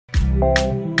Hey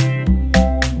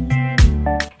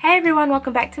everyone,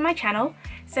 welcome back to my channel.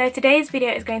 So today's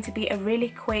video is going to be a really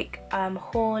quick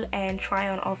haul and try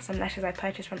on of some lashes I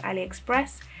purchased from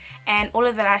Aliexpress, and all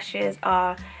of the lashes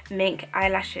are Mink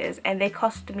eyelashes and they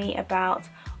cost me about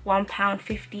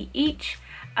 £1.50 each,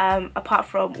 apart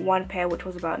from one pair which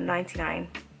was about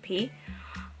 99p.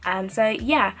 So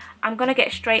yeah, I'm gonna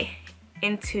get straight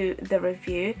into the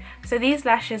review. So these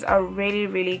lashes are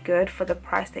really good for the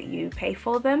price that you pay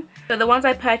for them. So the ones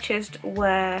I purchased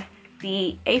were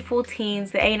the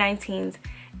A14s, the A19s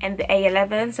and the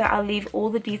A11s. So I'll leave all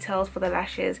the details for the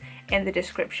lashes in the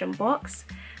description box.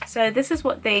 So this is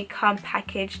what they come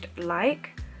packaged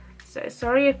like. So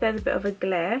sorry if there's a bit of a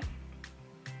glare.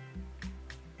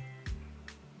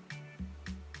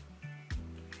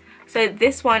 So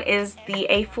this one is the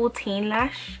A14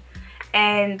 lash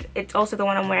and it's also the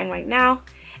one I'm wearing right now.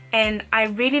 And I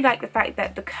really like the fact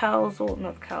that the curls, or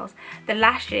not curls, the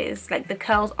lashes, like the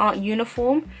curls aren't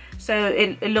uniform. So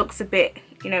it looks a bit,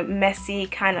 you know, messy,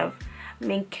 kind of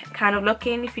mink kind of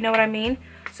looking, if you know what I mean.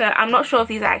 So I'm not sure if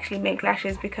these are actually mink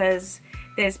lashes because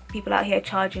there's people out here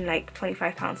charging like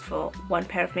 £25 for one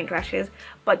pair of mink lashes,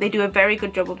 but they do a very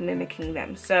good job of mimicking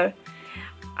them. So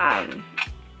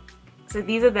so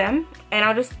these are them, and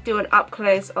I'll just do an up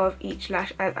close of each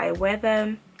lash as I wear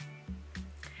them.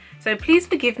 So please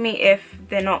forgive me if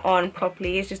they're not on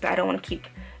properly, it's just that I don't want to keep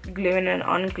gluing and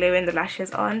ungluing the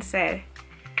lashes on, so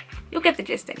you'll get the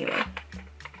gist anyway.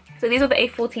 So these are the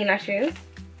A14 lashes,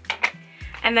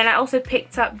 and then I also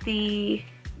picked up these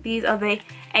are the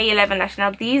A11 lashes.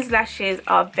 Now these lashes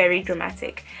are very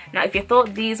dramatic. Now if you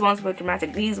thought these ones were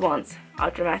dramatic, these ones are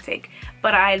dramatic,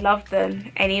 but I love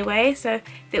them anyway. So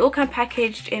they all come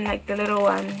packaged in like the little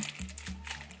I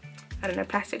don't know,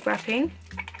 plastic wrapping.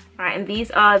 Right, and these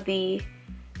are the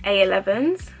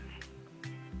A11s.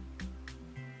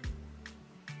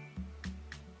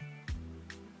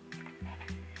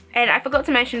 And I forgot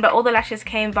to mention, but all the lashes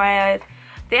came via,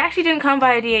 they actually didn't come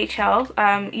via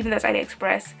DHL, even though it's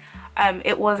AliExpress.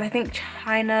 It was, I think,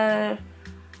 China,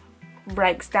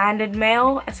 like standard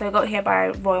mail, so I got here by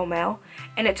Royal Mail,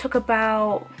 and it took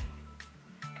about,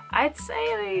 I'd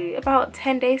say about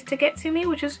 10 days to get to me,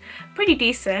 which is pretty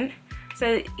decent.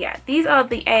 So yeah, these are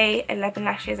the A11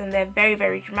 lashes and they're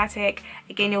very dramatic.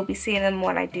 Again, you'll be seeing them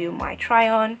when I do my try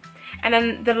on. And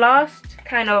then the last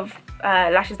kind of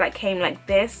lashes that came like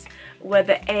this were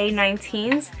the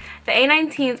A19s. The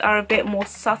A19s are a bit more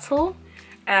subtle.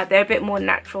 They're a bit more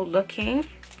natural looking.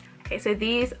 Okay, so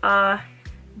these are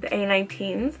the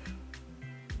A19s.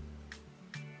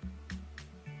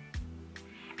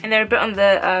 And they're a bit on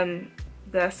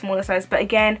the smaller size, but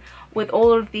again, with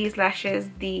all of these lashes,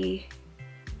 the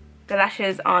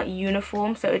lashes aren't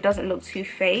uniform, so it doesn't look too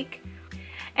fake.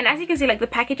 And as you can see, like the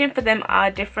packaging for them are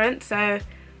different. So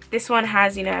this one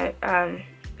has, you know,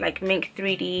 like Mink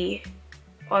 3D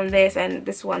on this, and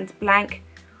this one's blank.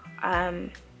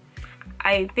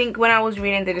 I think when I was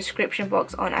reading the description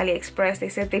box on AliExpress, they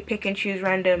said they pick and choose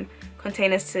random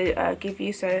containers to give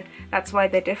you, so that's why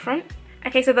they're different.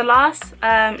 Okay, so the last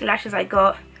lashes I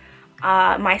got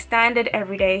are my standard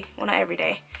everyday, well not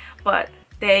everyday, but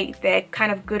they're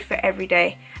kind of good for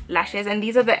everyday lashes, and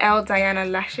these are the L Diana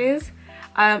lashes.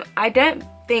 I don't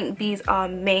think these are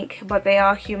mink, but they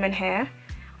are human hair,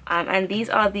 and these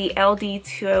are the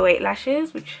LD208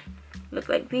 lashes, which look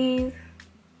like these,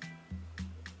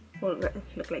 well,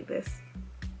 look like this,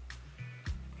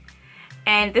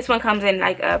 and this one comes in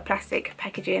like a plastic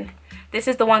packaging. This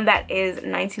is the one that is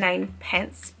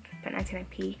 99p, but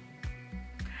 99p.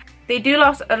 They do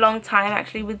last a long time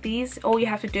actually with these. All you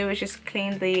have to do is just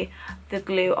clean the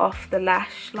glue off the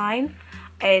lash line,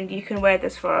 and you can wear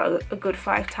this for a good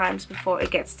 5 times before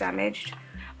it gets damaged.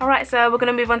 Alright, so we're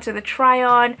going to move on to the try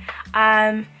on.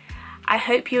 I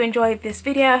hope you enjoyed this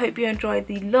video. I hope you enjoyed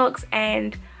the looks,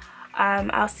 and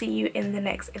I'll see you in the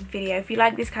next video. If you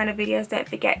like these kind of videos, don't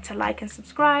forget to like and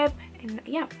subscribe, and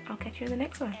yeah, I'll catch you in the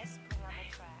next one.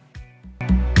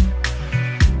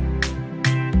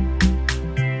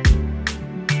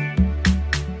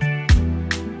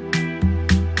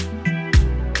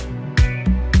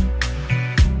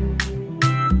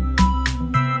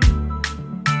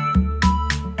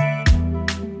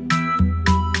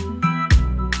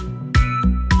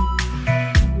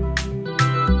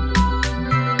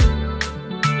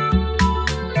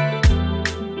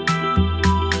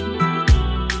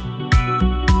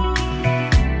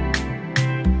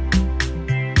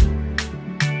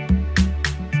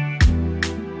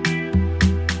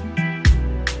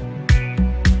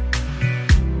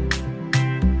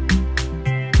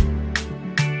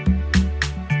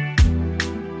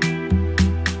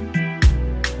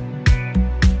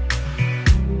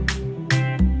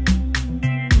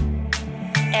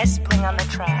 S Bling on the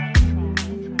track.